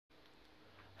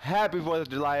Happy 4th of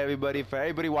July, everybody. For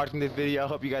everybody watching this video, I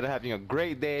hope you guys are having a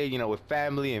great day, with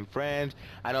family and friends.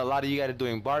 I know a lot of you guys are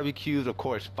doing barbecues, of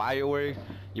course, fireworks.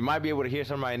 You might be able to hear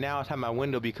some right now outside my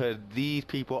window because these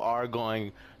people are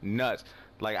going nuts.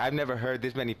 Like, I've never heard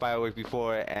this many fireworks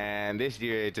before, and this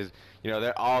year it just,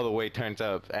 they're all the way turned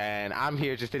up. And I'm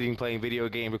here just sitting playing video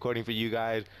game, recording for you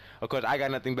guys. Of course, I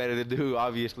got nothing better to do,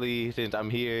 obviously, since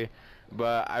I'm here.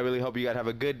 But I really hope you guys have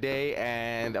a good day,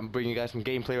 and I'm bringing you guys some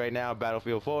gameplay right now,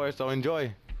 Battlefield 4, so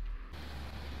enjoy.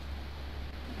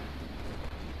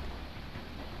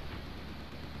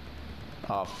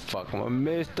 Oh fuck, I'm gonna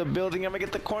miss the building, I'm gonna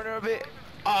get the corner of it.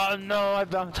 Oh no, I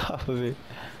bounced off of it.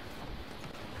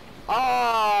 Oh,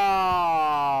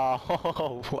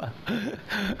 what?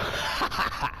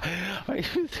 Are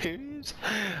you serious?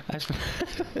 I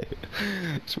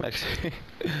smacked it.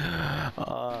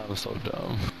 Oh, I'm so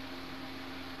dumb.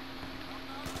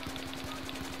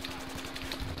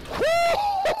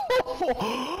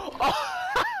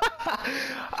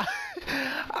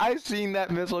 I seen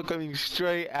that missile coming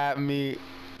straight at me,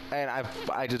 and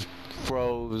I just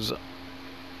froze.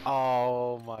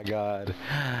 Oh my god,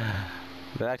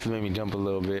 that actually made me jump a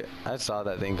little bit. I saw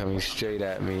that thing coming straight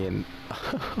at me, and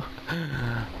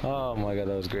oh my god,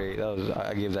 that was great.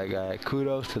 I give that guy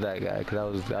kudos to that guy,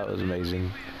 because that was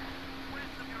amazing.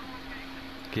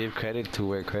 Give credit to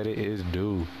where credit is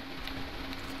due.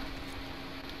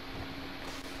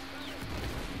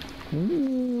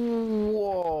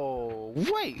 Whoa!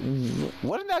 Wait,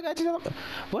 wasn't that guy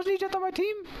wasn't he just on my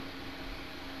team?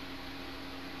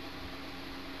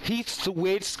 He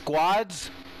switched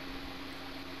squads,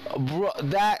 bro.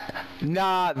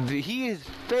 He is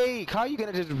fake. How are you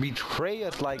gonna just betray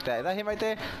us like that? Is that him right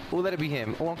there? Oh, let it be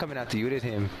him. Oh, I'm coming after you. It is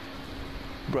him,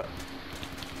 bro.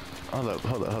 Hold up.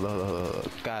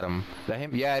 Got him. Is that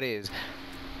him? Yeah, it is.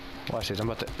 Watch this, I'm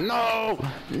about to. No!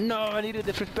 I need a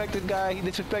disrespected guy. He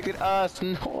disrespected us.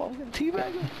 No, I'm gonna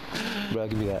teabag him. Bro,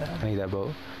 give me that. I need that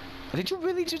boat. Did you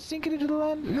really just sink it into the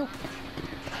land? No.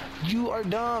 You are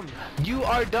dumb.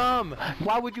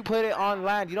 Why would you put it on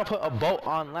land? You don't put a boat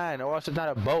on land, or else it's not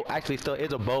a boat. Actually, it still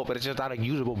is a boat, but it's just not a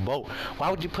usable boat.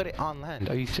 Why would you put it on land?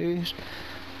 Are you serious?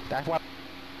 That's why.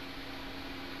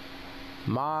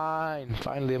 Mine.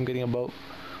 Finally, I'm getting a boat.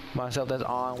 Myself that's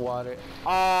on water.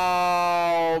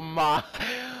 Oh my.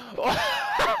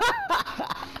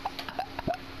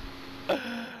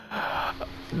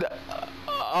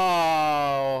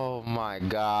 Oh my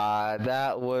god,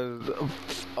 that was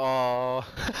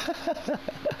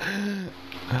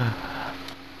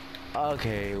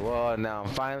okay, well now I'm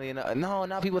finally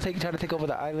now people try to take over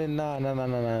the island. No. I'm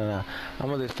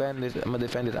gonna defend this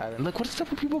island. Look, what's up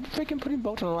with people freaking putting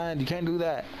boats on the land? You can't do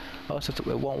that. Oh, so it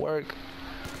won't work.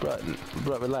 Bro,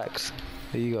 relax.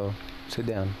 There you go. Sit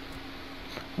down.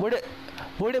 Where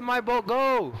did my boat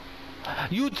go?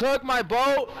 You took my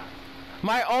boat?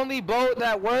 My only boat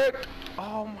that worked?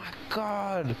 Oh my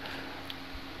god.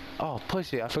 Oh,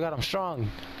 push it. I forgot I'm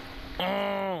strong.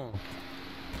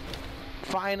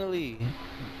 Finally.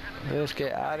 Let's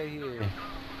get out of here.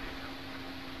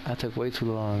 I took way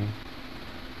too long.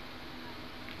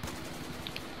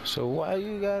 So why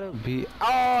you gotta be?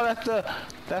 Oh, that's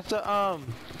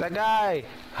that guy.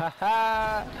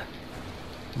 Haha.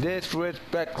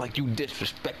 Disrespect, like you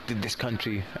disrespected this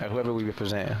country, or whoever we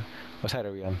represent. What side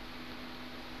are we on?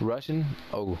 Russian?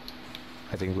 Oh,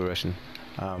 I think we're Russian.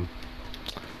 Well,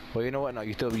 you know what? No,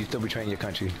 you still betraying your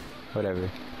country. Whatever.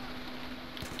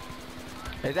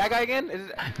 Is that guy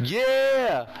again?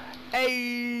 Yeah.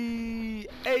 Hey,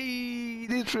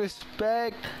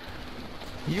 disrespect.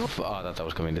 Oh, I thought that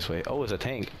was coming this way. Oh, it's a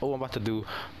tank. Oh, I'm about to do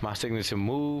my signature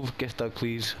move. Get stuck,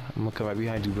 please. I'm gonna come right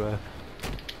behind you, bro.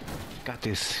 Got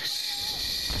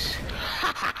this.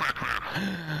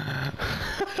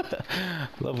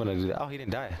 Love when I do that. Oh, he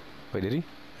didn't die. Wait, did he?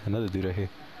 Another dude right here.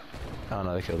 Oh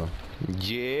no, they killed him.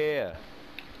 Yeah.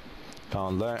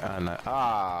 Don't learn.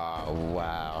 Oh,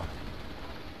 wow.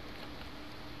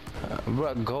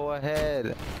 Bro, go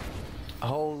ahead.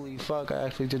 Holy fuck! I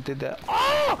actually just did that.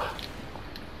 Oh!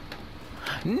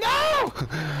 No!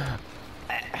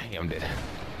 I'm dead.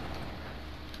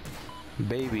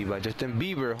 Baby by Justin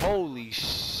Bieber. Holy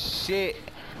shit.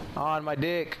 On my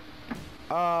dick.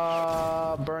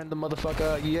 Burn the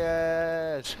motherfucker.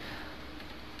 Yes.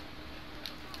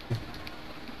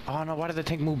 Oh no, why did the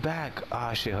tank move back?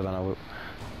 Ah shit, hold on.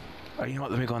 You know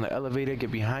what? Let me go on the elevator, get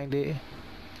behind it.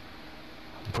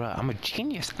 Bruh, I'm a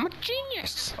genius.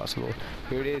 Possible.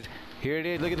 Here it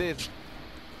is. Look at this.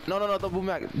 No, don't move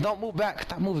back. Don't move back.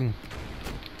 Stop moving.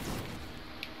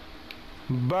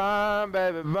 Burn,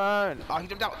 baby, burn. Oh, he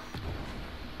jumped out.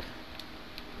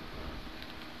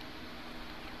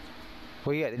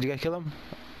 Where you at? Did you guys kill him?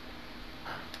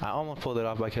 I almost pulled it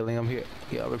off by killing him. Here,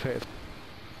 yeah, repair it.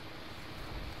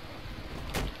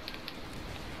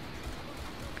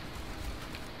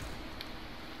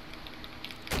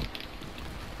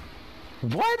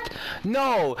 What?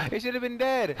 No! It should have been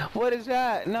dead! What is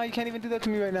that? No, you can't even do that to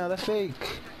me right now. That's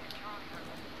fake.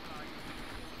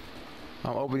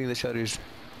 I'm opening the shutters.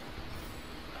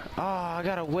 Oh, I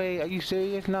gotta wait. Are you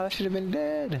serious? No, that should have been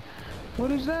dead. What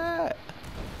is that?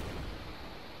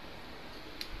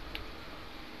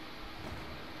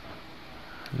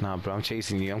 Nah, bro, I'm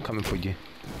chasing you. I'm coming for you.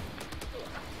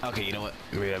 Okay, you know what?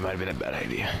 Maybe that might have been a bad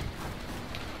idea.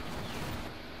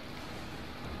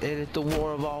 It is the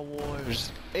war of all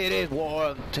wars. It is war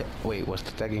of wait, what's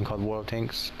that game called? War of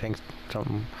Tanks? Tanks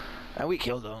something. And we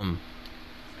killed them.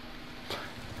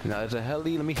 Now there's a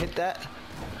heli. Let me hit that.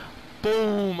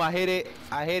 Boom! I hit it.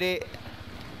 I hit it.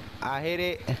 I hit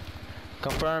it.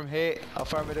 Confirm hit.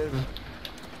 Affirmative.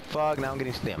 Fuck, now I'm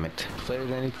getting damn it.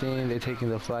 Flared anything? They're taking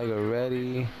the flag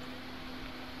already.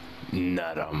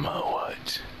 Not on my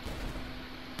watch.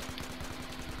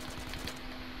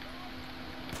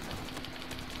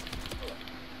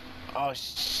 Oh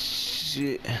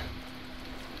shit.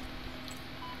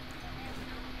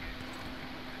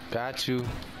 Got you.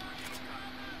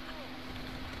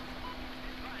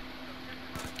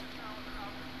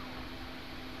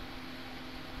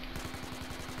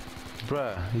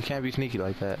 Bruh, you can't be sneaky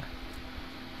like that.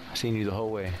 I seen you the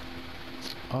whole way.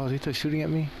 Oh, is he still shooting at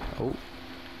me? Oh.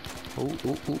 Oh,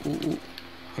 oh, oh, oh, oh.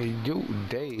 Hey, you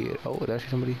dead. Oh, did I see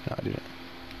somebody? No, I didn't.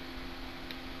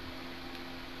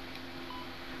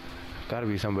 Gotta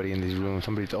be somebody in these rooms.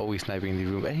 Somebody's always sniping in these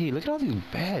rooms. Hey, look at all these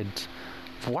beds.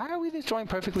 Why are we destroying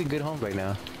perfectly good homes right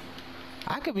now?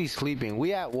 I could be sleeping.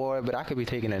 We at war, but I could be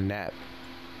taking a nap.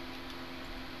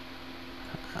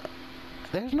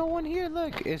 There's no one here.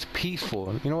 Look, it's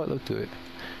peaceful. You know what? Look to it.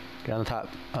 Get on the top.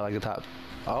 I like the top.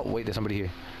 Oh, wait, there's somebody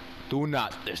here. Do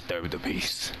not disturb the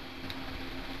peace.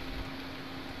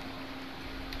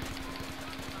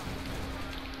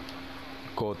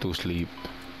 Go to sleep.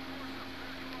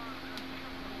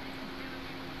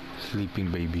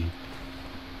 Sleeping baby.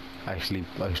 I sleep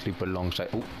alongside.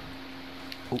 Oh.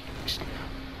 Oh.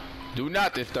 Do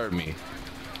not disturb me.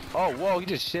 Oh, whoa, you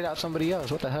just shit out somebody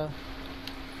else. What the hell?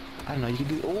 I don't know, you can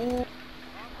do. Oh.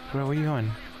 Bro, where you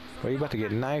going? Where you about to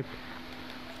get knifed?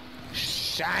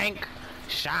 Shank!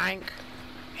 Shank!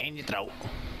 In your throat.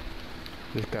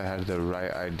 This guy has the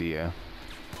right idea.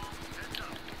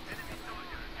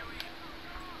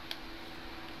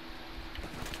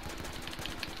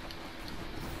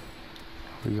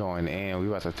 We going in. We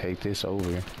about to take this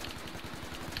over.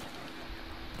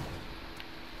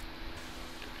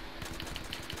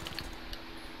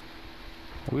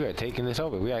 We are taking this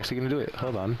over. We actually gonna do it.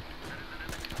 Hold on.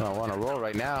 I don't want to roll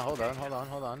right now. Hold on. Hold on.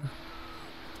 Hold on.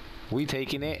 We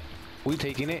taking it. We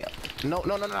taking it. No,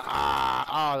 no, no, no.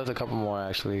 Ah, oh, there's a couple more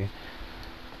actually.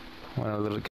 One a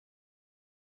little.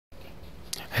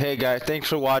 Hey guys, thanks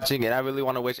for watching, and I really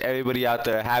want to wish everybody out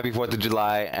there happy 4th of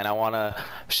July, and I want to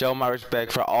show my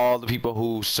respect for all the people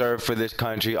who serve for this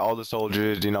country, all the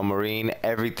soldiers, you know, Marine,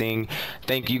 everything.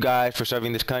 Thank you guys for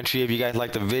serving this country. If you guys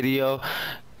like the video,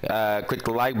 click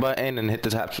the like button and hit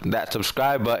that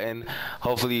subscribe button.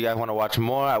 Hopefully you guys want to watch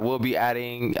more. I will be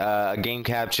adding a game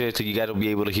capture so you guys will be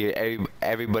able to hear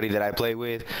everybody that I play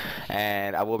with,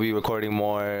 and I will be recording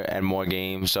more and more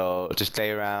games, so just stay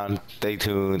around, stay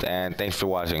tuned, and thanks for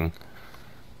watching.